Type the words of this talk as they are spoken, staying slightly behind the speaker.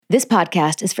This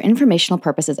podcast is for informational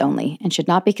purposes only and should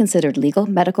not be considered legal,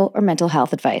 medical, or mental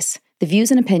health advice. The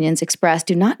views and opinions expressed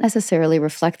do not necessarily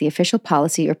reflect the official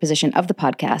policy or position of the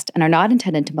podcast and are not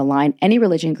intended to malign any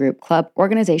religion, group, club,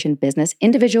 organization, business,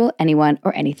 individual, anyone,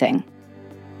 or anything.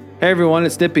 Hey everyone,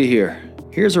 it's Nippy here.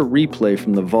 Here's a replay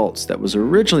from the vaults that was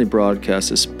originally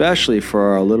broadcast especially for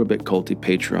our Little Bit Culty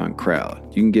Patreon crowd.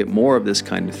 You can get more of this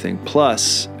kind of thing,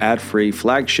 plus ad-free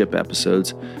flagship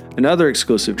episodes and other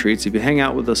exclusive treats if you hang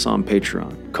out with us on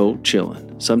Patreon. Cold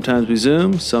chillin'. Sometimes we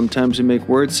Zoom, sometimes we make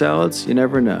word salads, you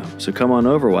never know. So come on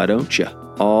over, why don't you?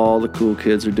 All the cool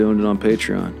kids are doing it on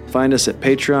Patreon. Find us at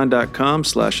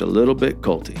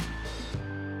patreon.com/alittlebitculty.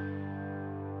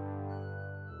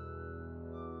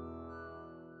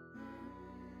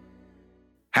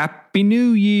 Happy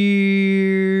New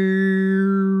Year!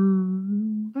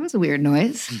 That was a weird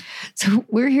noise. So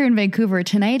we're here in Vancouver.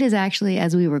 Tonight is actually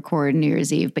as we record New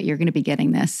Year's Eve, but you're going to be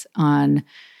getting this on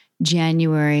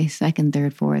January 2nd,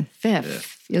 3rd, 4th,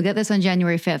 5th. You'll get this on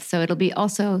January 5th. So it'll be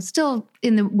also still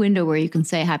in the window where you can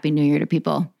say Happy New Year to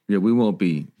people. Yeah, we won't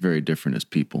be very different as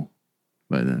people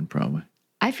by then, probably.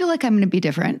 I feel like I'm going to be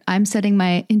different. I'm setting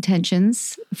my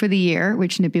intentions for the year,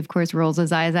 which Nippy, of course, rolls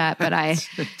his eyes at, but I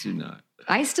do not.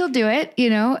 I still do it,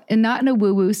 and not in a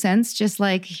woo-woo sense, just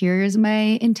like, here's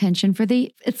my intention for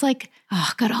it's like, oh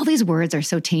God, all these words are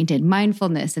so tainted.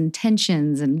 Mindfulness,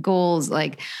 intentions, and goals.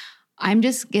 Like, I'm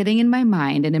just getting in my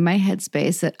mind and in my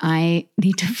headspace that I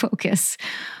need to focus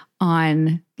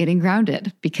on getting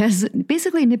grounded because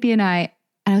basically Nippy and I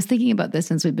was thinking about this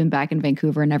since we've been back in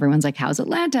Vancouver and everyone's like, how's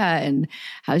Atlanta? And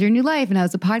how's your new life? And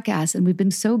how's the podcast? And we've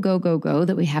been so go, go, go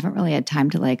that we haven't really had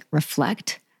time to like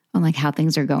reflect on like how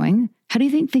things are going. How do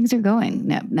you think things are going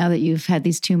now that you've had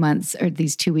these 2 months or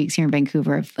these 2 weeks here in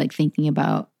Vancouver of like thinking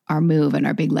about our move and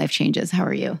our big life changes? How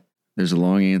are you? There's a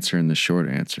long answer and the short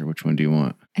answer. Which one do you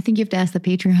want? I think you have to ask the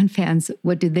Patreon fans,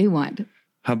 what do they want?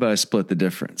 How about I split the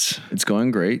difference? It's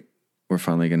going great. We're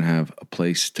finally going to have a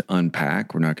place to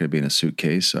unpack. We're not going to be in a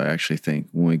suitcase. So I actually think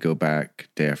when we go back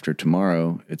day after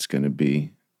tomorrow, it's going to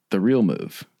be the real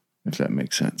move, if that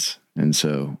makes sense. And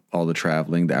so all the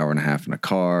traveling, the hour and a half in a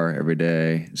car every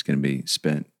day is going to be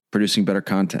spent producing better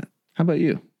content. How about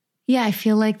you? Yeah, I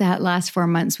feel like that last 4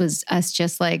 months was us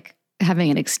just like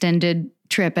having an extended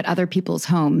trip at other people's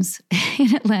homes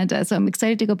in Atlanta. So I'm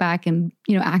excited to go back and,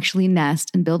 actually nest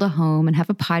and build a home and have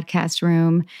a podcast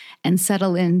room and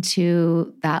settle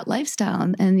into that lifestyle.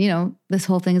 And, this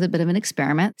whole thing is a bit of an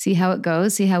experiment. See how it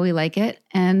goes, see how we like it.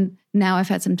 And now I've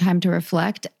had some time to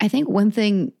reflect. I think one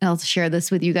thing, I'll share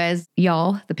this with you guys,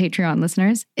 y'all, the Patreon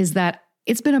listeners, is that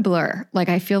it's been a blur. Like,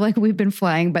 I feel like we've been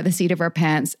flying by the seat of our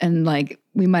pants and like,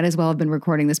 we might as well have been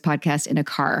recording this podcast in a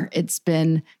car. It's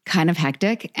been kind of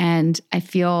hectic. And I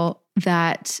feel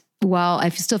that while I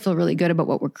still feel really good about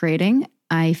what we're creating,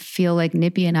 I feel like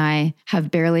Nippy and I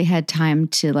have barely had time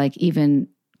to like even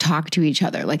talk to each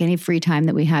other. Like any free time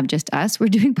that we have, just us, we're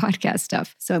doing podcast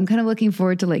stuff. So I'm kind of looking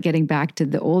forward to like getting back to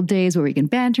the old days where we can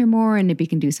banter more and Nippy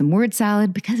can do some word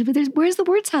salad because where's the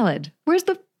word salad? Where's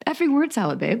the effing word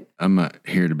salad, babe? I'm not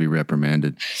here to be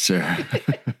reprimanded, Sarah.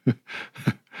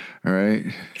 All right.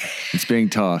 It's being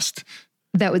tossed.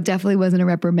 That definitely wasn't a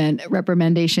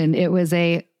reprimandation. It was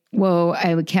whoa,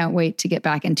 I can't wait to get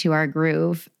back into our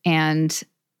groove. And,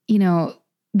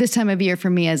 this time of year for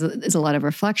me is a lot of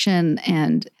reflection.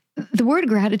 And the word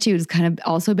gratitude has kind of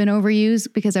also been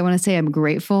overused because I want to say I'm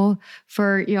grateful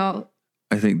for y'all.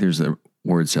 I think there's a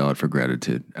word salad for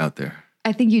gratitude out there.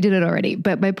 I think you did it already.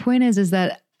 But my point is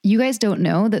that you guys don't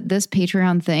know that this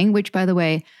Patreon thing, which by the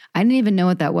way, I didn't even know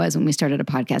what that was when we started a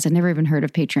podcast. I'd never even heard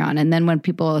of Patreon. And then when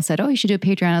people said, oh, you should do a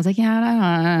Patreon, I was like,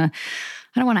 yeah,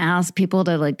 I don't want to ask people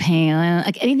to like pay.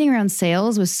 Like anything around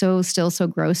sales was still so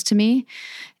gross to me.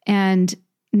 And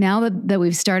now that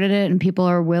we've started it and people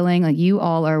are willing, like you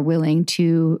all are willing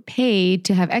to pay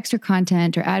to have extra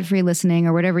content or ad-free listening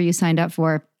or whatever you signed up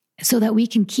for so that we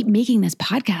can keep making this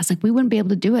podcast. Like we wouldn't be able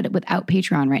to do it without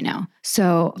Patreon right now.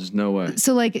 So there's no way.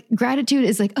 So like gratitude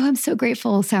is like, oh, I'm so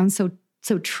grateful. Sounds so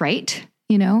trite,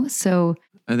 So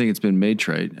I think it's been made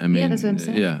trite. I mean, yeah, that's what I'm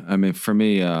saying. Yeah. I mean, for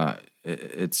me,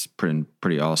 it's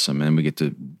pretty awesome. And we get to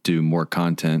do more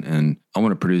content and I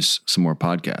want to produce some more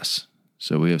podcasts.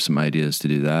 So we have some ideas to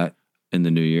do that in the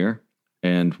new year.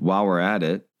 And while we're at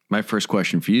it, my first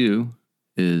question for you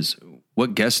is,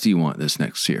 what guests do you want this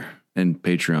next year? And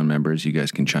Patreon members, you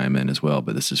guys can chime in as well,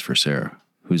 but this is for Sarah.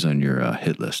 Who's on your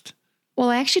hit list? Well,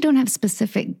 I actually don't have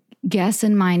specific guests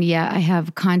in mind yet. I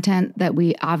have content that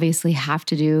we obviously have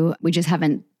to do. We just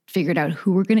haven't figured out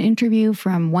who we're going to interview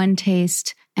from One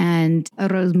Taste and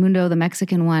Rosmundo, the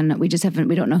Mexican one. We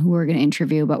don't know who we're going to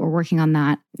interview, but we're working on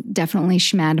that. Definitely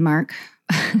Schmadmark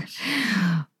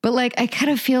But like, I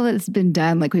kind of feel that it's been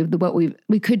done. Like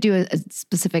we could do a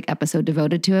specific episode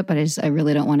devoted to it, but I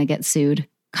really don't want to get sued.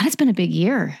 God, it's been a big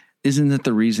year. Isn't that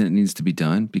the reason it needs to be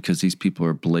done? Because these people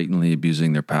are blatantly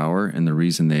abusing their power, and the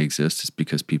reason they exist is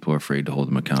because people are afraid to hold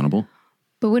them accountable.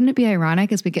 But wouldn't it be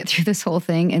ironic as we get through this whole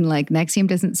thing and like Nexium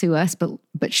doesn't sue us, but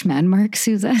Schmanmark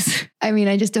sues us? I mean,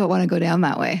 I just don't want to go down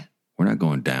that way. We're not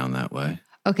going down that way.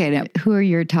 Okay, now who are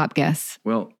your top guests?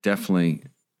 Well, definitely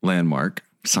Landmark.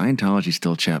 Scientology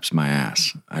still chaps my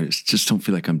ass. I just don't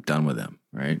feel like I'm done with them,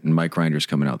 right? And Mike Rinder's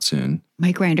coming out soon.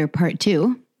 Mike Rinder, part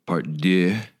 2. Part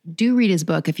 2. Do read his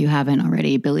book if you haven't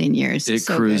already, A Billion Years. It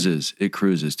cruises. Good. It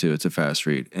cruises too. It's a fast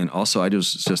read. And also I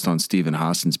was just on Stephen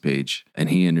Hossen's page, and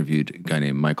he interviewed a guy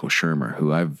named Michael Shermer,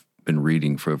 who I've been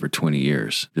reading for over 20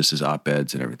 years. Just his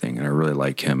op-eds and everything. And I really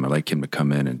like him. I like him to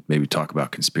come in and maybe talk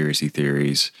about conspiracy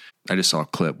theories. I just saw a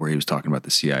clip where he was talking about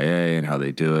the CIA and how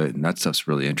they do it. And that stuff's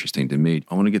really interesting to me.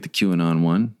 I want to get the QAnon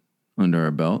one under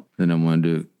our belt. Then I want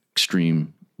to do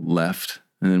extreme left.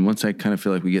 And then once I kind of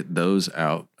feel like we get those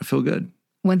out, I feel good.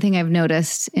 One thing I've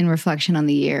noticed in reflection on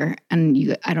the year,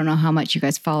 and I don't know how much you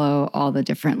guys follow all the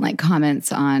different like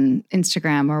comments on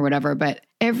Instagram or whatever, but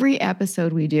every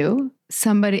episode we do,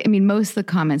 most of the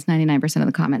comments, 99% of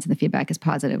the comments and the feedback is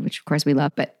positive, which of course we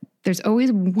love, but there's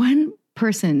always one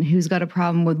person who's got a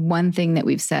problem with one thing that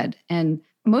we've said. And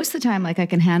most of the time, like I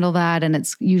can handle that and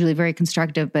it's usually very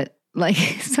constructive, but like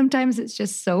sometimes it's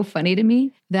just so funny to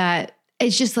me that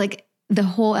it's just like, the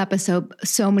whole episode,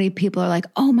 so many people are like,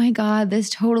 oh my God, this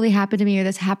totally happened to me, or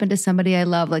this happened to somebody I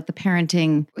love, like the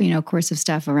parenting, course of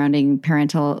stuff surrounding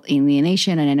parental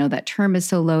alienation. And I know that term is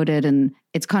so loaded and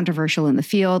it's controversial in the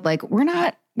field. Like we're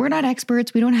not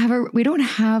experts. We don't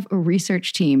have a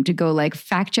research team to go like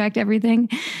fact check everything.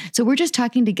 So we're just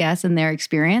talking to guests and their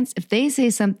experience. If they say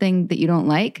something that you don't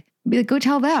like, go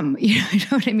tell them. You know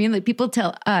what I mean? Like people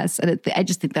tell us, and I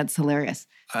just think that's hilarious.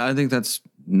 I think that's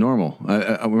normal.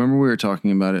 I remember we were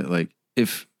talking about it. Like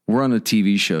if we're on a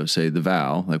TV show, say The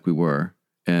Vow, like we were,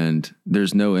 and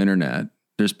there's no internet,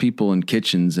 there's people in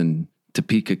kitchens in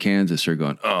Topeka, Kansas are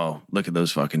going, oh, look at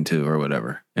those fucking two or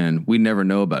whatever. And we never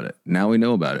know about it. Now we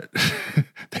know about it.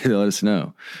 They let us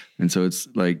know. And so it's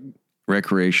like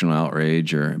recreational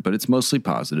outrage, but it's mostly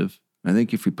positive. I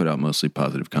think if we put out mostly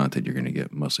positive content, you're going to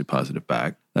get mostly positive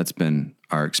back. That's been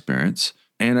our experience.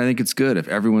 And I think it's good. If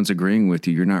everyone's agreeing with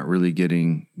you, you're not really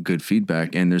getting good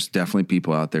feedback. And there's definitely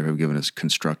people out there who have given us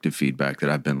constructive feedback that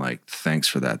I've been like, thanks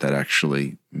for that. That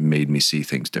actually made me see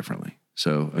things differently.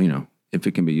 So, if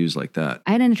it can be used like that.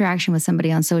 I had an interaction with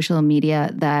somebody on social media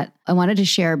that I wanted to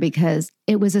share because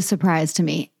it was a surprise to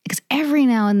me. Because every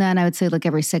now and then, I would say like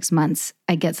every 6 months,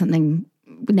 I get something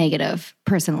negative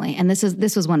personally. And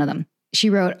this was one of them. She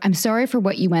wrote, I'm sorry for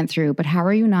what you went through, but how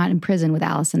are you not in prison with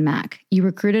Allison Mack? You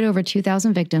recruited over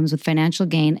 2,000 victims with financial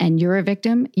gain, and you're a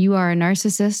victim. You are a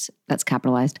narcissist. That's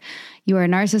capitalized. You are a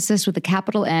narcissist with a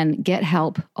capital N. Get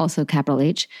help, also capital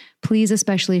H. Please,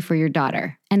 especially for your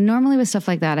daughter. And normally with stuff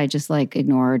like that, I just like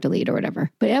ignore or delete or whatever.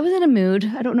 But I was in a mood.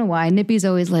 I don't know why. Nippy's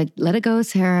always like, let it go,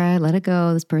 Sarah. Let it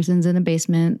go. This person's in the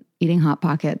basement eating Hot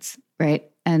Pockets, right?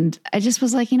 And I just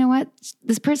was like, you know what?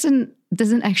 This person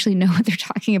doesn't actually know what they're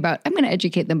talking about. I'm going to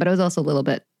educate them, but I was also a little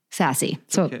bit sassy.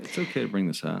 It's okay to bring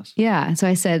the sass. Yeah. So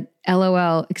I said,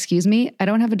 LOL, excuse me, I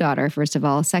don't have a daughter, first of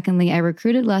all. Secondly, I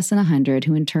recruited less than 100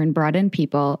 who in turn brought in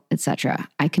people, etc.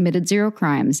 I committed 0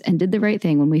 crimes and did the right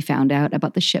thing when we found out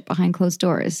about the shit behind closed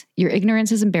doors. Your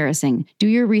ignorance is embarrassing. Do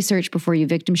your research before you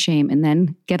victim shame and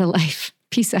then get a life.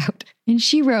 Peace out. And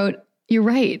she wrote, you're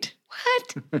right.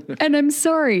 What? And I'm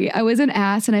sorry. I was an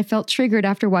ass and I felt triggered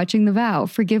after watching The Vow.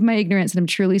 Forgive my ignorance and I'm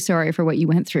truly sorry for what you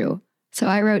went through. So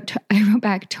I wrote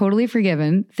back, totally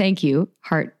forgiven. Thank you.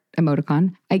 Heart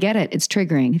emoticon. I get it. It's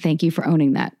triggering. Thank you for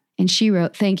owning that. And she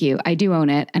wrote, thank you. I do own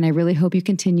it. And I really hope you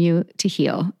continue to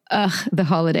heal. Ugh, the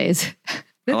holidays.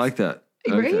 I like that.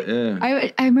 Right? Okay,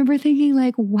 yeah. I remember thinking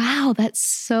like, wow, that's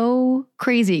so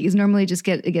crazy. Because normally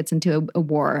it gets into a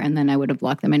war and then I would have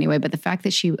blocked them anyway. But the fact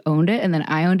that she owned it and then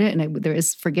I owned it and there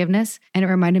is forgiveness. And it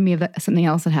reminded me of something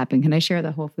else that happened. Can I share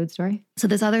the Whole Food story? So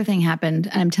this other thing happened.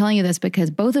 And I'm telling you this because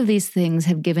both of these things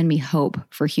have given me hope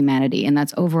for humanity. And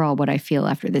that's overall what I feel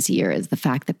after this year is the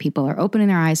fact that people are opening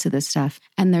their eyes to this stuff.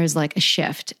 And there's like a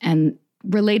shift. And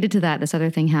related to that, this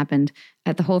other thing happened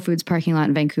at the Whole Foods parking lot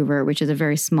in Vancouver, which is a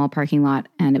very small parking lot.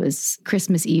 And it was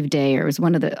Christmas Eve day, or it was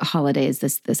one of the holidays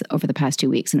this over the past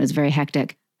 2 weeks. And it was very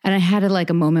hectic. And I had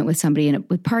a moment with somebody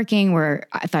with parking where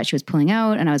I thought she was pulling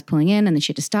out and I was pulling in and then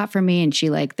she had to stop for me. And she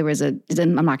I'm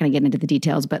not going to get into the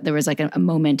details, but there was like a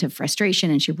moment of frustration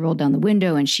and she rolled down the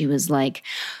window and she was like,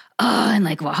 oh, and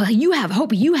like, well,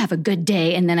 hope you have a good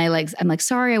day. And then I'm like,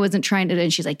 sorry, I wasn't trying to.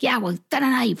 And she's like, yeah, well,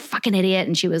 da-da-da, you fucking idiot.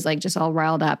 And she was like, just all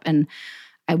riled up. And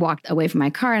I walked away from my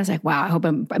car and I was like, wow, I hope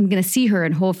I'm going to see her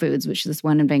in Whole Foods, which this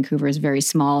one in Vancouver is very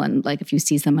small. And like, if you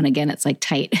see someone again, it's like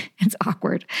tight. It's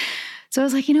awkward. So I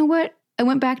was like, you know what? I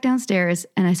went back downstairs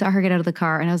and I saw her get out of the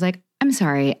car and I was like, I'm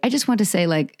sorry. I just want to say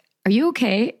like, are you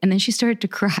okay? And then she started to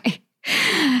cry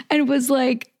and was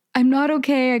like, I'm not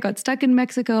okay. I got stuck in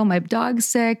Mexico. My dog's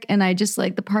sick. And I just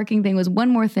like the parking thing was one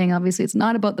more thing. Obviously, it's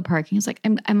not about the parking. It's like,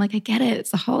 I'm like, I get it.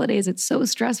 It's the holidays. It's so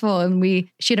stressful. And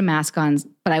she had a mask on,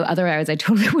 but otherwise I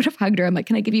totally would have hugged her. I'm like,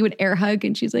 can I give you an air hug?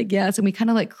 And she's like, yes. And we kind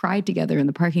of like cried together in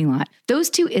the parking lot. Those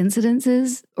two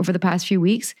incidences over the past few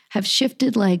weeks have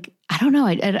shifted like, I don't know.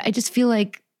 I just feel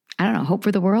like, I don't know, hope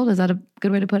for the world. Is that a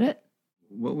good way to put it?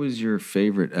 What was your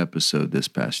favorite episode this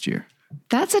past year?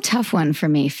 That's a tough one for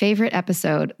me. Favorite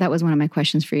episode. That was one of my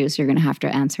questions for you. So you're going to have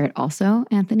to answer it also,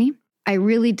 Anthony. I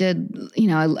really did,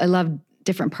 I love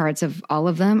different parts of all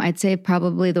of them. I'd say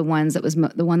probably the one that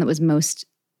was most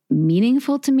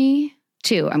meaningful to me.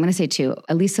 Two. I'm going to say two.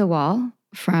 Elisa Wall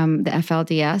from the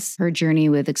FLDS, her journey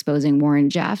with exposing Warren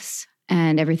Jeffs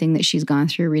and everything that she's gone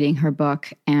through, reading her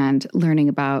book and learning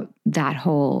about that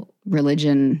whole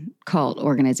religion, cult,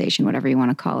 organization, whatever you want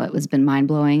to call it, has been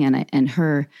mind-blowing. And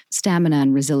her stamina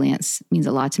and resilience means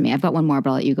a lot to me. I've got one more,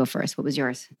 but I'll let you go first. What was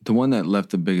yours? The one that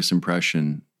left the biggest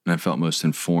impression and I felt most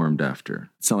informed after.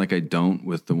 It's not like I don't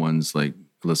with the ones like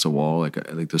Elisa Wall, like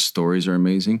the stories are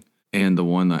amazing. And the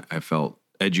one that I felt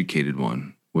educated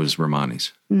one was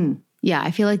Romani's. Yeah,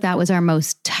 I feel like that was our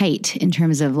most tight in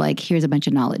terms of like, here's a bunch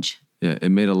of knowledge. Yeah, it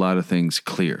made a lot of things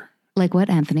clear. Like what,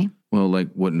 Anthony? Well,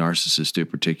 like what narcissists do,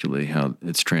 particularly how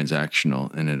it's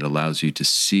transactional and it allows you to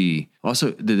see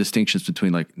also the distinctions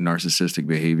between like narcissistic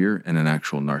behavior and an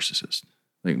actual narcissist.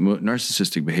 Like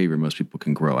narcissistic behavior, most people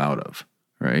can grow out of,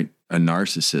 right? A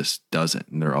narcissist doesn't,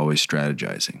 and they're always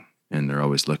strategizing and they're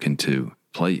always looking to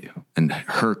play you. And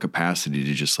her capacity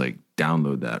to just like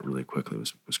download that really quickly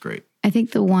was great. I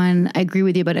think the one, I agree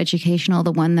with you about educational,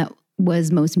 the one that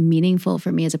was most meaningful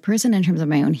for me as a person in terms of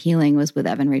my own healing was with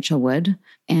Evan Rachel Wood.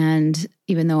 And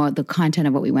even though the content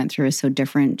of what we went through is so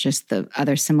different, just the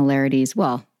other similarities,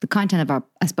 well, the content of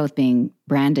us both being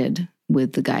branded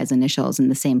with the guy's initials in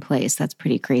the same place, that's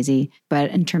pretty crazy. But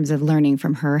in terms of learning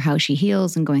from her how she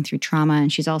heals and going through trauma,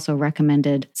 and she's also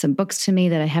recommended some books to me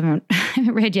that I haven't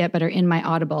read yet, but are in my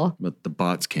Audible. But the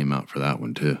bots came out for that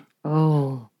one too.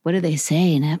 Oh, what did they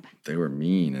say, Nip? They were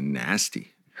mean and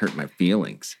nasty, hurt my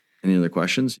feelings. Any other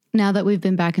questions? Now that we've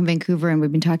been back in Vancouver and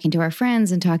we've been talking to our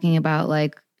friends and talking about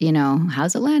like,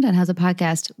 how's Atlanta and how's the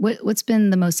podcast? What's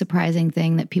been the most surprising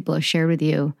thing that people have shared with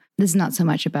you? This is not so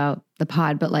much about the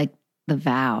pod, but like the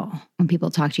vow, when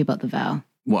people talk to you about the vow.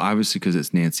 Well, obviously, because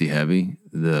it's Nancy heavy,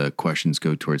 the questions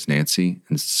go towards Nancy.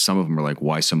 And some of them are like,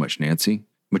 why so much Nancy?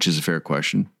 Which is a fair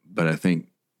question. But I think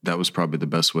that was probably the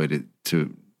best way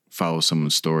to follow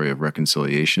someone's story of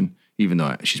reconciliation, even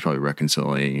though she's probably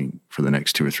reconciling for the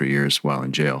next 2 or 3 years while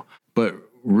in jail. But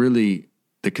really,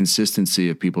 the consistency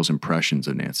of people's impressions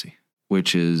of Nancy,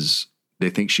 which is they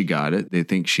think she got it. They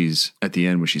think she's, at the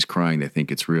end when she's crying, they think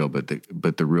it's real. But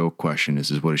the real question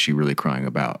is what is she really crying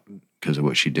about? Because of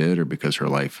what she did or because her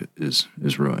life is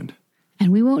ruined?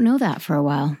 And we won't know that for a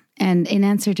while. And in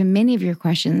answer to many of your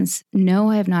questions, no,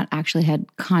 I have not actually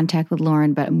had contact with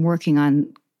Lauren, but I'm working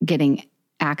on getting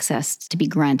access to be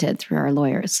granted through our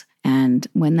lawyers. And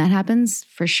when that happens,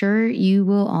 for sure, you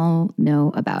will all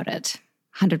know about it.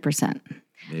 100%.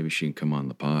 Maybe she can come on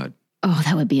the pod. Oh,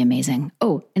 that would be amazing.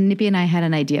 Oh, and Nippy and I had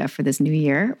an idea for this new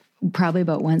year. Probably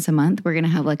about once a month, we're going to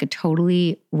have like a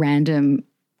totally random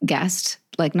guest,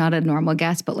 like not a normal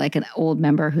guest, but like an old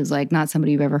member who's like not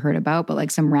somebody you've ever heard about, but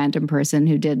like some random person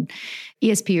who did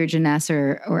ESP or Jeunesse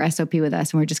or SOP with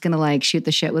us. And we're just going to like shoot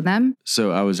the shit with them.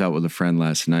 So I was out with a friend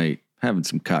last night having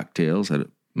some cocktails at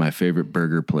my favorite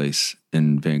burger place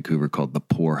in Vancouver called The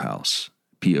Pour House,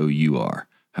 Pour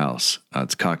House.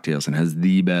 It's cocktails and has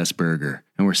the best burger.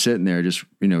 And we're sitting there just,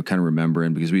 kind of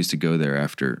remembering because we used to go there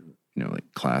after,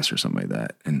 like class or something like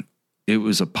that. And it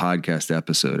was a podcast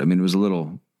episode. I mean, it was a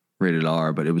little rated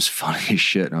R, but it was funny as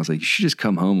shit. And I was like, you should just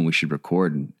come home and we should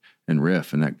record and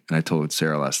riff. And I told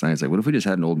Sarah last night, it's like, what if we just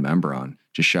had an old member on,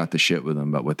 just shot the shit with them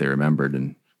about what they remembered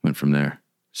and went from there.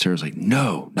 Sarah's like,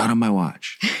 no, not on my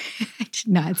watch. I did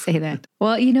not say that.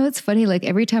 Well, it's funny. Like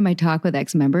every time I talk with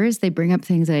ex-members, they bring up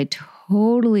things that I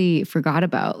totally forgot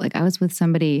about. Like I was with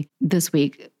somebody this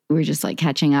week. We were just like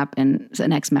catching up and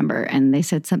an ex-member and they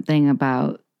said something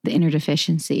about the inner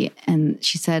deficiency. And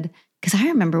she said, because I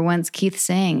remember once Keith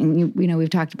saying, and we've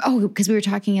talked about, because we were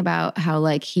talking about how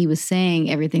like he was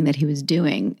saying everything that he was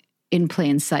doing in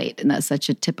plain sight. And that's such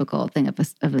a typical thing of a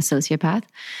sociopath.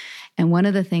 And one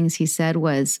of the things he said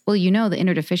was, well, the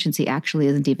inner deficiency actually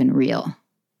isn't even real.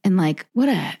 And like, what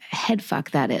a head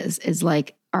fuck that is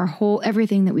like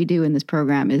everything that we do in this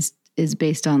program is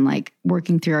based on like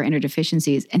working through our inner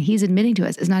deficiencies. And he's admitting to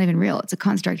us it's not even real. It's a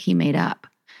construct he made up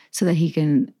so that he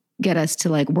can get us to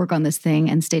like work on this thing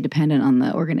and stay dependent on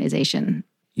the organization.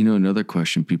 Another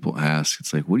question people ask,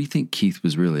 it's like, what do you think Keith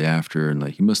was really after? And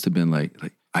like, he must have been like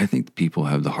I think people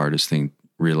have the hardest thing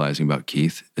realizing about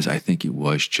Keith is I think it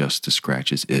was just to scratch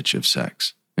his itch of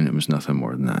sex. And it was nothing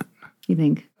more than that. You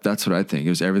think? That's what I think. It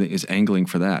was everything is angling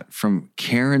for that. From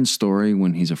Karen's story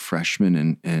when he's a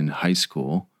freshman in high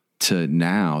school to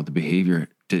now, the behavior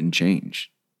didn't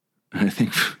change. And I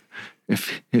think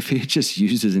if he just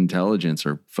used his intelligence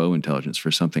or faux intelligence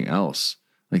for something else,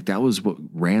 like that was what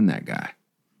ran that guy.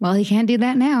 Well, he can't do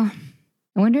that now.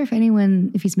 I wonder if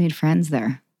he's made friends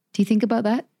there. Do you think about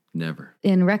that? Never.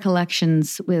 In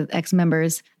recollections with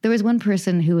ex-members, there was one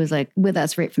person who was like with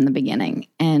us right from the beginning.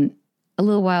 And a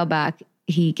little while back,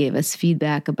 he gave us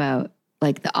feedback about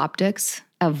like the optics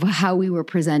of how we were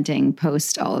presenting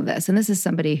post all of this. And this is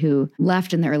somebody who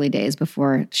left in the early days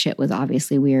before shit was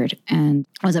obviously weird and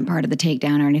wasn't part of the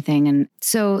takedown or anything. And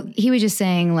so he was just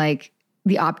saying like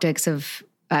the optics of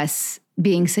us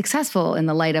being successful in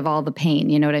the light of all the pain,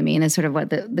 you know what I mean? Is sort of what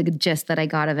the gist that I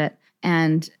got of it.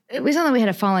 And it was not that we had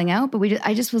a falling out, but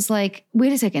I just was like,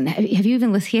 wait a second, have you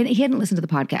even listened? He hadn't listened to the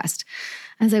podcast.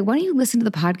 I was like, why don't you listen to the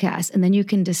podcast and then you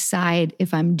can decide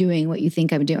if I'm doing what you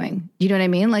think I'm doing. You know what I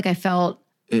mean? Like I felt.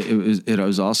 It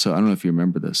was also, I don't know if you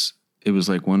remember this. It was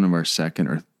like one of our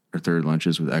second or third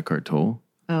lunches with Eckhart Tolle.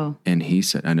 Oh. And he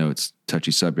said, I know it's a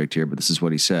touchy subject here, but this is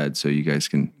what he said. So you guys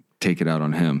can take it out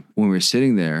on him. When we were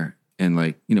sitting there and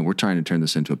like, we're trying to turn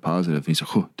this into a positive. He's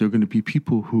like, there are going to be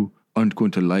people who aren't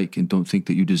going to like and don't think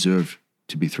that you deserve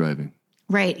to be thriving.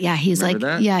 Right. Yeah. He's Remember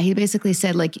like, that? Yeah, he basically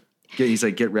said like, he's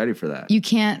like, get ready for that. You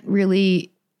can't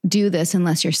really do this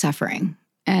unless you're suffering.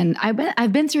 And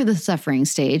I've been through the suffering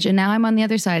stage and now I'm on the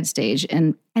other side stage.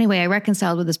 And anyway, I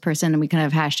reconciled with this person and we kind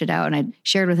of hashed it out. And I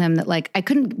shared with him that like, I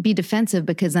couldn't be defensive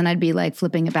because then I'd be like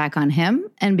flipping it back on him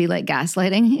and be like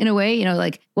gaslighting in a way,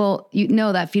 like, well,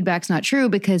 that feedback's not true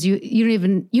because you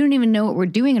don't even know what we're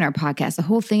doing in our podcast. The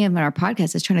whole thing of our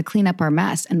podcast is trying to clean up our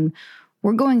mess. And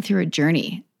we're going through a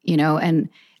journey, and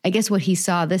I guess what he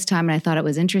saw this time, and I thought it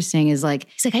was interesting, is like,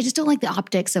 he's like, I just don't like the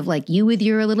optics of like you with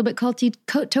your a little bit culty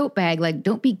tote bag. Like,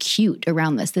 don't be cute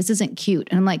around this. This isn't cute.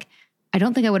 And I'm like, I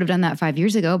don't think I would have done that 5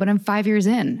 years ago, but I'm 5 years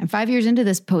in. I'm 5 years into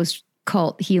this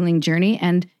post-cult healing journey.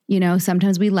 And,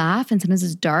 sometimes we laugh and sometimes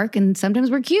it's dark and sometimes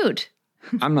we're cute.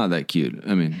 I'm not that cute.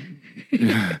 I mean,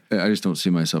 I just don't see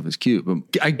myself as cute. But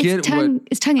I get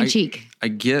it's tongue in cheek. I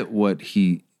get what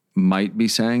he might be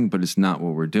saying, but it's not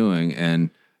what we're doing.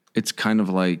 And it's kind of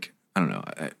like, I don't know,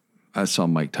 I saw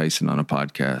Mike Tyson on a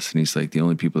podcast and he's like, the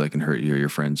only people that can hurt you are your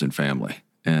friends and family.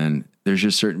 And there's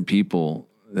just certain people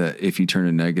that if you turn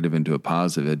a negative into a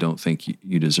positive, I don't think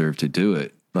you deserve to do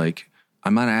it. Like,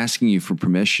 I'm not asking you for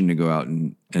permission to go out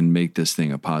and make this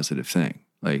thing a positive thing.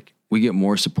 Like, we get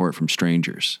more support from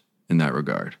strangers in that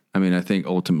regard. I mean, I think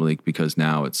ultimately because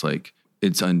now it's like,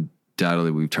 it's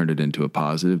undoubtedly we've turned it into a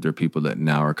positive. There are people that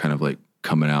now are kind of like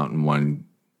coming out and wanting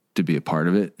to be a part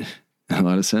of it in a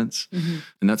lot of sense. Mm-hmm.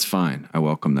 And that's fine. I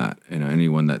welcome that.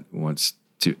 Anyone that wants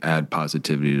to add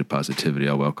positivity to positivity,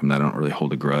 I welcome that. I don't really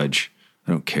hold a grudge.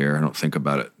 I don't care. I don't think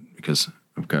about it because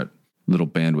I've got little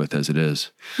bandwidth as it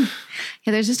is.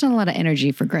 Yeah, there's just not a lot of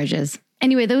energy for grudges.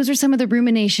 Anyway, those are some of the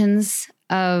ruminations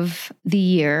of the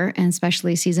year, and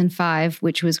especially season 5,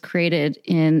 which was created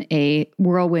in a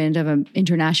whirlwind of an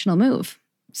international move.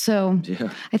 So yeah.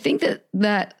 I think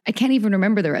that I can't even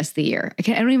remember the rest of the year. I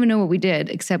don't even know what we did,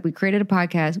 except we created a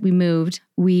podcast, we moved,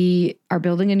 we are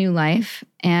building a new life,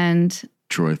 and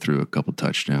Troy threw a couple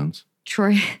touchdowns.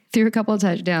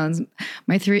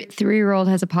 My three-year-old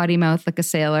has a potty mouth like a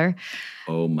sailor.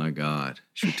 Oh my God.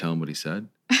 Should we tell him what he said?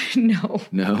 No.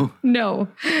 No? No.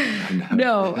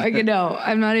 No.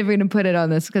 I'm not even going to put it on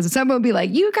this because someone will be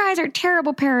like, you guys are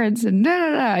terrible parents and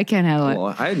I can't handle it.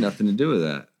 Well, I had nothing to do with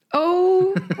that.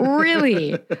 Oh,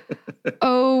 really?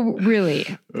 Oh, really?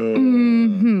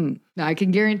 Mm-hmm. Now, I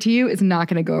can guarantee you it's not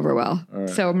going to go over well. Right.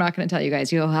 So I'm not going to tell you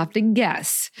guys. You'll have to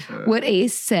guess what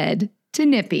Ace said to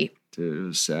Nippy. Dude, it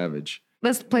was savage.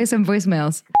 Let's play some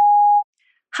voicemails.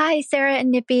 Hi, Sarah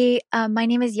and Nippy. My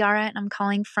name is Yara, and I'm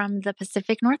calling from the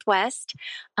Pacific Northwest.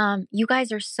 You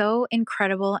guys are so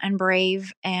incredible and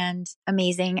brave and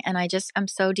amazing, and I'm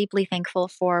so deeply thankful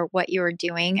for what you're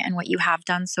doing and what you have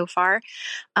done so far,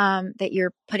 that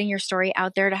you're putting your story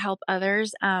out there to help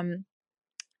others.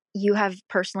 you have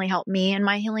personally helped me in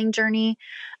my healing journey.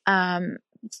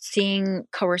 Seeing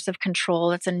coercive control,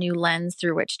 that's a new lens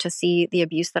through which to see the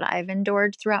abuse that I've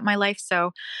endured throughout my life.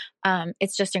 So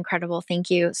it's just incredible.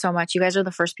 Thank you so much. You guys are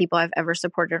the first people I've ever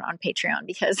supported on Patreon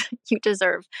because you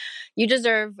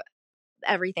deserve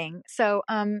everything. So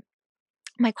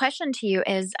my question to you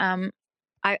is,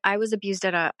 I was abused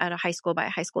at a high school by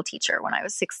a high school teacher when I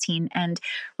was 16. And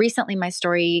recently my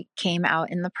story came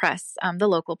out in the press, the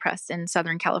local press in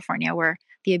Southern California, where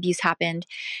the abuse happened,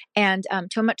 and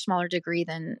to a much smaller degree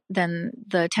than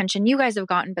the attention you guys have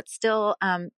gotten. But still,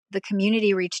 the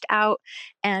community reached out,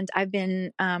 and I've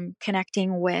been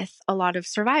connecting with a lot of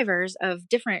survivors of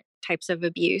different types of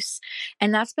abuse.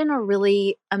 And that's been a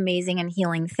really amazing and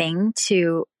healing thing,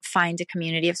 to find a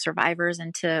community of survivors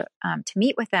and to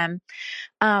meet with them.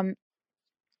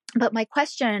 But my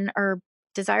question or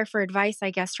desire for advice, I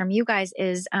guess, from you guys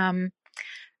is, as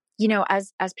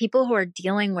people who are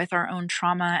dealing with our own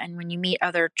trauma, and when you meet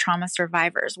other trauma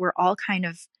survivors, we're all kind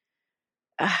of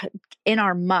in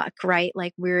our muck, right?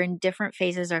 Like, we're in different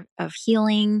phases of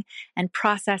healing and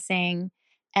processing.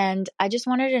 And I just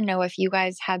wanted to know if you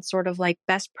guys had sort of like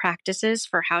best practices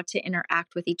for how to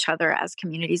interact with each other as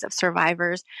communities of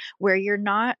survivors, where you're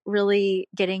not really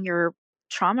getting your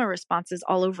trauma responses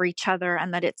all over each other,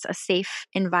 and that it's a safe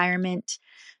environment,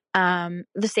 the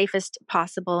safest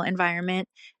possible environment,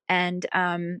 and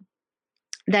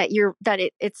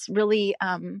it's really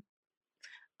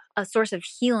a source of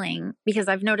healing. Because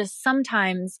I've noticed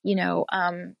sometimes,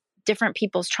 different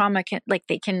people's trauma can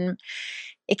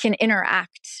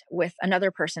interact with another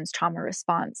person's trauma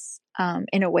response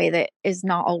in a way that is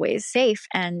not always safe.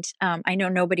 And I know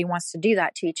nobody wants to do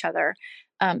that to each other.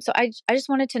 So I just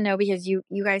wanted to know, because you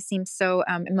guys seem so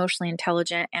emotionally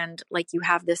intelligent, and like you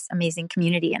have this amazing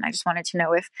community. And I just wanted to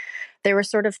know if there were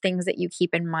sort of things that you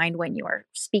keep in mind when you are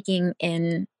speaking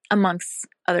in amongst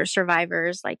other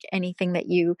survivors, like anything that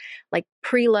you like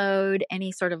preload,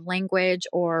 any sort of language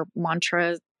or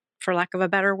mantra, for lack of a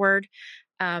better word,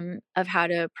 of how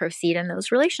to proceed in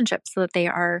those relationships so that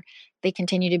they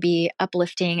continue to be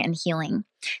uplifting and healing.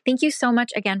 Thank you so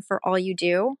much again for all you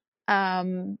do.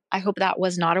 I hope that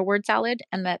was not a word salad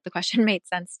and that the question made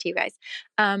sense to you guys.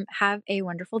 Have a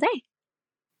wonderful day.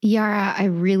 Yara, I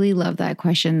really love that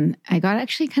question. I got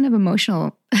actually kind of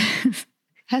emotional.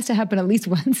 Has to happen at least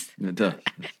once. It does.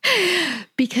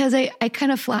 Because I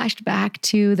kind of flashed back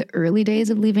to the early days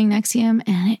of leaving NXIVM,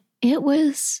 and it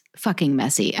was fucking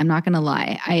messy. I'm not going to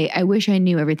lie. I wish I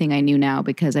knew everything I knew now,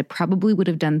 because I probably would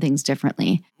have done things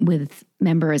differently with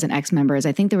members and ex-members.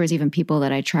 I think there was even people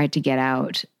that I tried to get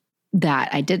out that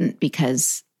I didn't,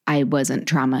 because I wasn't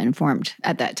trauma informed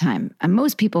at that time. And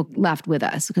most people left with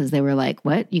us because they were like,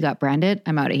 what? You got branded?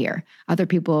 I'm out of here. Other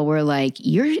people were like,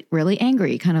 you're really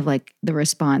angry. Kind of like the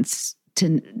response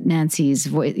to Nancy's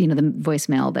voice, the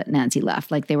voicemail that Nancy left.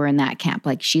 Like, they were in that camp.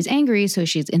 Like, she's angry, so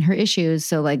she's in her issues.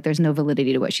 So like, there's no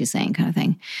validity to what she's saying, kind of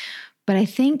thing. But I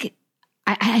think,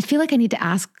 I feel like I need to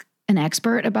ask an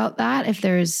expert about that. If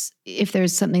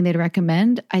there's something they'd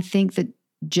recommend. I think that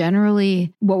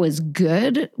generally what was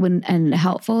good and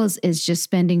helpful is just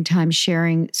spending time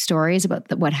sharing stories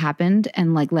about what happened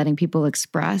and like letting people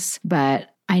express. But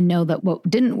I know that what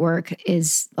didn't work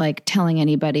is like telling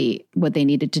anybody what they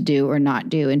needed to do or not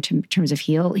do in terms of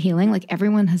healing. Like,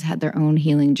 everyone has had their own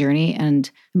healing journey.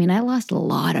 And I mean, I lost a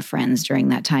lot of friends during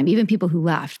that time, even people who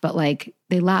left, but like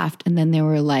they left and then they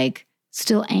were like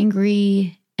still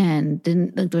angry and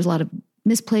didn't, like, there was a lot of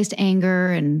misplaced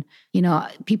anger, and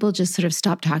people just sort of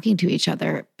stopped talking to each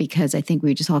other, because I think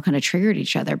we just all kind of triggered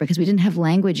each other because we didn't have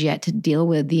language yet to deal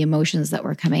with the emotions that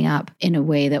were coming up in a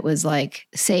way that was like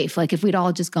safe. Like, if we'd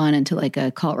all just gone into like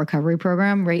a cult recovery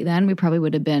program right then, we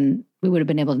would have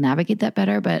been able to navigate that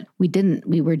better, but we didn't.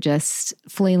 We were just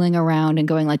flailing around and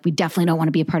going like, we definitely don't want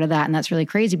to be a part of that, and that's really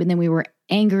crazy. But then we were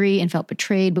angry and felt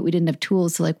betrayed, but we didn't have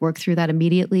tools to like work through that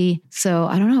immediately. So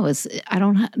I don't know. I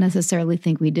don't necessarily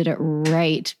think we did it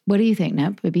right. What do you think,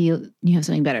 Nip? Maybe you have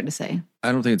something better to say.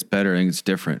 I don't think it's better. I think it's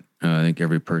different. I think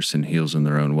every person heals in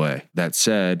their own way. That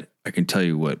said, I can tell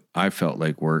you what I felt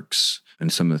like works and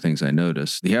some of the things I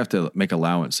noticed. You have to make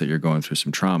allowance that you're going through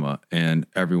some trauma, and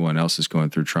everyone else is going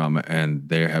through trauma, and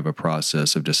they have a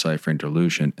process of deciphering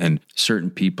delusion. And certain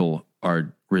people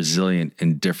are resilient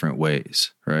in different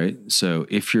ways, right? So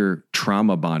if you're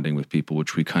trauma bonding with people,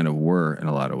 which we kind of were in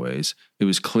a lot of ways, it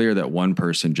was clear that one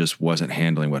person just wasn't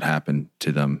handling what happened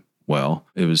to them well.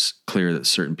 It was clear that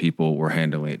certain people were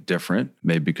handling it different,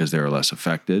 maybe because they were less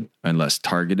affected and less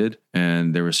targeted.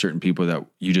 And there were certain people that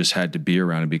you just had to be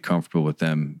around and be comfortable with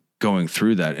them going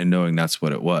through that and knowing that's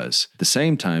what it was. At the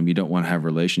same time, you don't want to have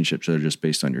relationships that are just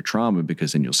based on your trauma,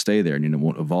 because then you'll stay there and you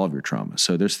won't evolve your trauma.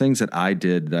 So there's things that I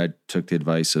did that I took the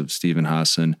advice of Stephen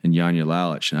Hassan and Janja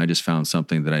Lalich, and I just found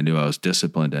something that I knew I was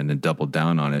disciplined in and doubled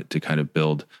down on it to kind of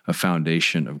build a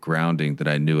foundation of grounding that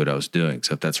I knew what I was doing.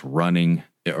 So if that's running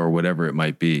or whatever it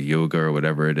might be, yoga or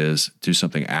whatever it is, do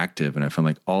something active. And I found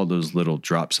like all those little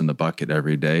drops in the bucket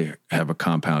every day have a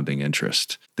compounding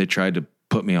interest. They tried to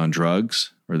put me on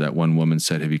drugs, or that one woman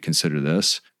said, have you considered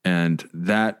this? And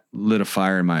that lit a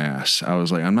fire in my ass. I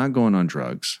was like, I'm not going on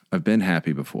drugs. I've been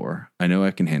happy before. I know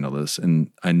I can handle this.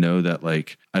 And I know that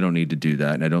like, I don't need to do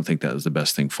that. And I don't think that was the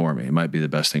best thing for me. It might be the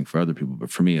best thing for other people. But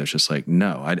for me, it's just like,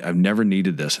 no, I've never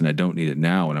needed this, and I don't need it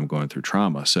now when I'm going through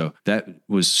trauma. So that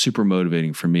was super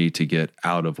motivating for me to get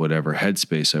out of whatever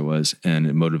headspace I was. And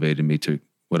it motivated me to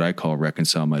what I call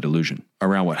reconcile my delusion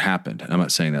around what happened. I'm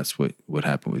not saying that's what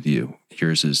happened with you.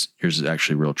 Yours is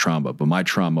actually real trauma, but my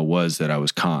trauma was that I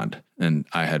was conned, and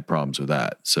I had problems with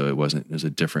that. So it was a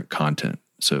different content.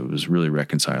 So it was really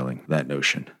reconciling that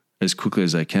notion as quickly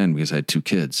as I can, because I had 2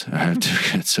 kids. I have 2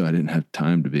 kids, so I didn't have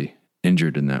time to be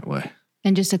injured in that way.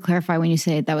 And just to clarify, when you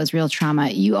say that was real trauma,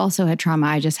 you also had trauma.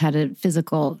 I just had a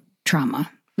physical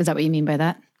trauma. Is that what you mean by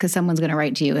that? Because someone's going to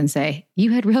write to you and say,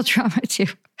 you had real trauma too.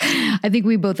 I think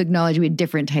we both acknowledge we had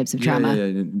different types of trauma.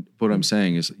 Yeah. What I'm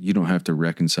saying is you don't have to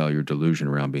reconcile your delusion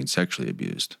around being sexually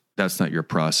abused. That's not your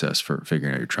process for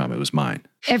figuring out your trauma. It was mine.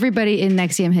 Everybody in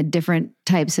NXIVM had different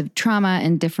types of trauma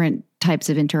and different types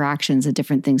of interactions and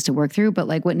different things to work through. But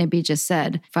like what Nippy just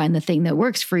said, find the thing that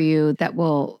works for you that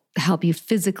will help you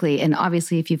physically. And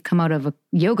obviously, if you've come out of a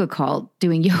yoga cult,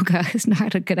 doing yoga is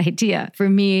not a good idea. For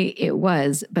me, it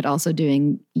was, but also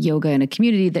doing yoga in a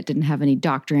community that didn't have any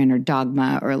doctrine or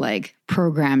dogma or like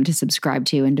program to subscribe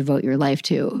to and devote your life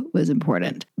to was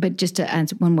important. But just to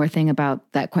answer one more thing about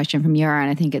that question from Yara, and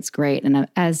I think it's great. And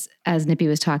as Nippy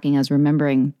was talking, I was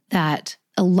remembering that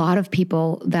a lot of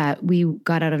people that we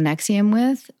got out of NXIVM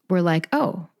with were like,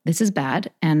 oh, this is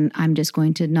bad, and I'm just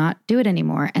going to not do it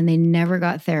anymore. And they never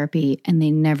got therapy, and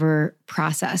they never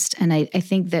processed. And I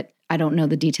think that I don't know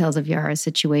the details of Yara's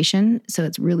situation, so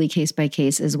it's really case by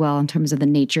case as well in terms of the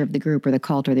nature of the group or the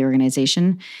cult or the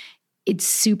organization. It's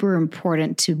super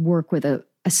important to work with a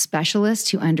specialist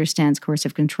who understands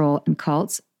coercive control and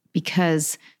cults,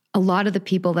 because a lot of the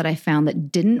people that I found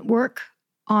that didn't work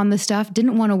on the stuff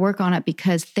didn't want to work on it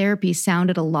because therapy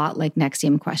sounded a lot like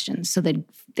NXIVM questions. So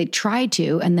they tried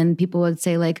to, and then people would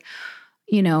say like,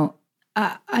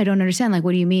 I don't understand. Like,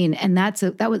 what do you mean? And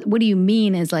what do you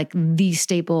mean is like the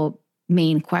staple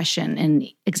main question in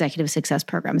executive success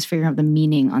programs, figuring out the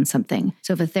meaning on something.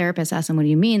 So if a therapist asks them, what do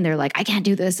you mean? They're like, I can't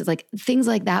do this. It's like things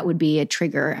like that would be a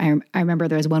trigger. I remember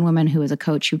there was one woman who was a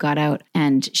coach who got out,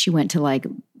 and she went to like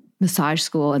massage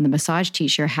school, and the massage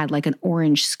teacher had like an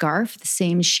orange scarf, the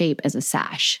same shape as a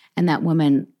sash. And that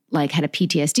woman like had a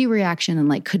PTSD reaction and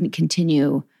like couldn't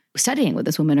continue studying with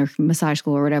this woman or massage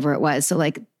school or whatever it was. So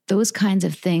like those kinds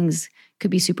of things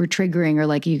could be super triggering, or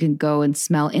like you can go and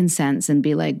smell incense and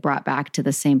be like brought back to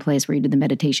the same place where you did the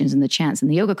meditations and the chants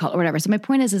and the yoga cult or whatever. So my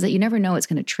point is that you never know what's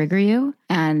going to trigger you,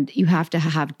 and you have to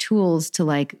have tools to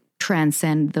like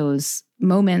transcend those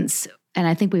moments. And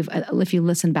I think if you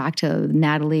listen back to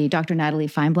Dr. Natalie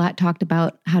Feinblatt talked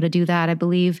about how to do that, I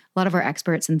believe. A lot of our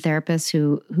experts and therapists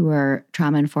who are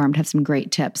trauma-informed have some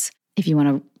great tips. If you want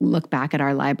to look back at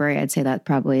our library, I'd say that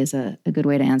probably is a good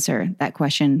way to answer that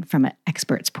question from an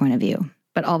expert's point of view.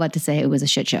 But all that to say, it was a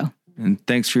shit show. And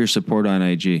thanks for your support on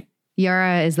IG.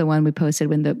 Yara is the one we posted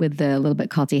with the little bit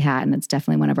culty hat, and it's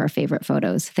definitely one of our favorite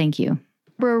photos. Thank you.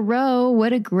 Bro,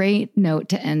 what a great note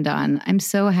to end on. I'm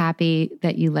so happy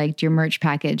that you liked your merch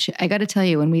package. I got to tell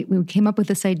you, when we came up with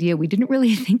this idea, we didn't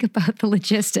really think about the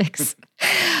logistics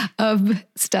of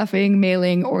stuffing,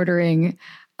 mailing, ordering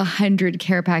 100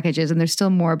 care packages. And there's still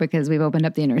more because we've opened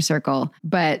up the inner circle.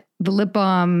 But the lip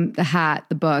balm, the hat,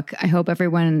 the book, I hope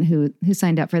everyone who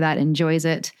signed up for that enjoys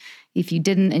it. If you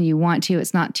didn't and you want to,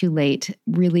 it's not too late.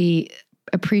 Really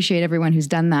appreciate everyone who's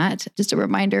done that. Just a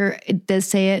reminder, it does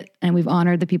say it, and we've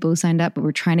honored the people who signed up, but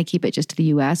we're trying to keep it just to the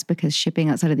US because shipping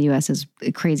outside of the US is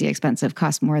crazy expensive,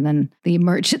 costs more than the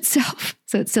merch itself.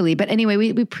 So it's silly. But anyway, we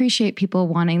appreciate people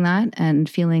wanting that and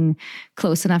feeling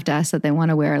close enough to us that they want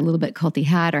to wear a little bit culty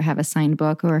hat or have a signed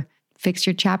book or fix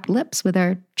your chapped lips with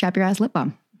our Chap Your Ass lip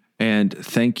balm. And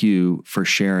thank you for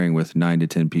sharing with 9 to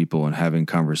 10 people and having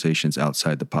conversations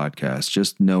outside the podcast.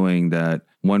 Just knowing that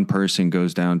one person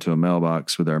goes down to a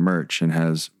mailbox with our merch and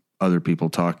has other people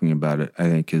talking about it, I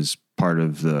think is part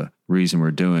of the reason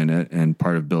we're doing it and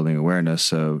part of building awareness.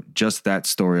 So just that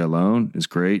story alone is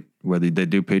great. whether they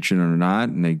do Patreon or not,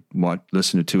 and they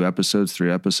listen to 2 episodes,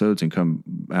 3 episodes, and come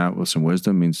out with some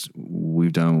wisdom, means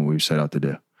we've done what we've set out to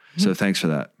do. So thanks for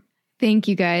that. Thank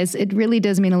you guys. It really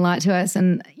does mean a lot to us.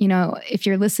 And, if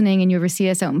you're listening and you ever see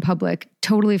us out in public,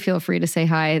 totally feel free to say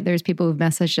hi. There's people who've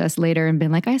messaged us later and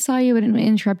been like, I saw you, but didn't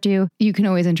interrupt you. You can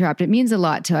always interrupt. It means a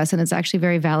lot to us. And it's actually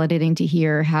very validating to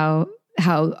hear how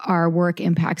our work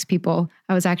impacts people.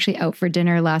 I was actually out for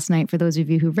dinner last night, for those of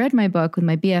you who read my book, with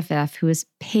my BFF, who is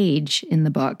Paige in the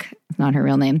book. It's not her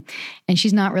real name. And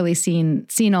she's not really seen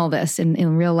all this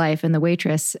in real life. And the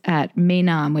waitress at Mai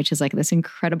Nam, which is like this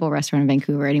incredible restaurant in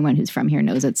Vancouver. Anyone who's from here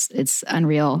knows it's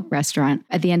unreal restaurant.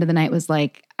 At the end of the night was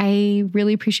like, I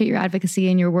really appreciate your advocacy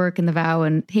and your work and the vow.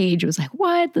 And Paige was like,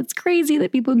 what? That's crazy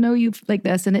that people know you like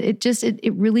this. And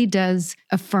it really does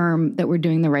affirm that we're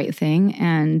doing the right thing.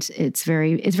 And it's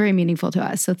very meaningful to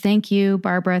us. So thank you,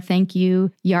 Barbara. Thank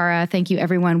you, Yara. Thank you,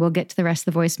 everyone. We'll get to the rest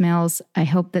of the voicemails. I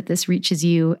hope that this reaches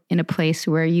you in a place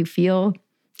where you feel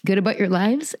good about your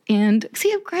lives. And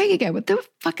see, I'm crying again. What the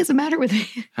fuck is the matter with me?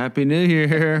 Happy New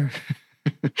Year.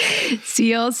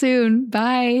 See y'all soon.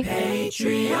 Bye.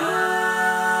 Patreon.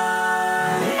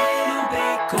 Little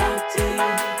bit culty.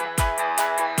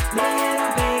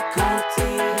 Little bit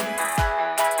culty.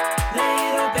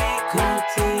 Little bit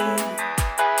culty.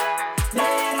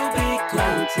 Little bit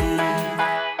culty.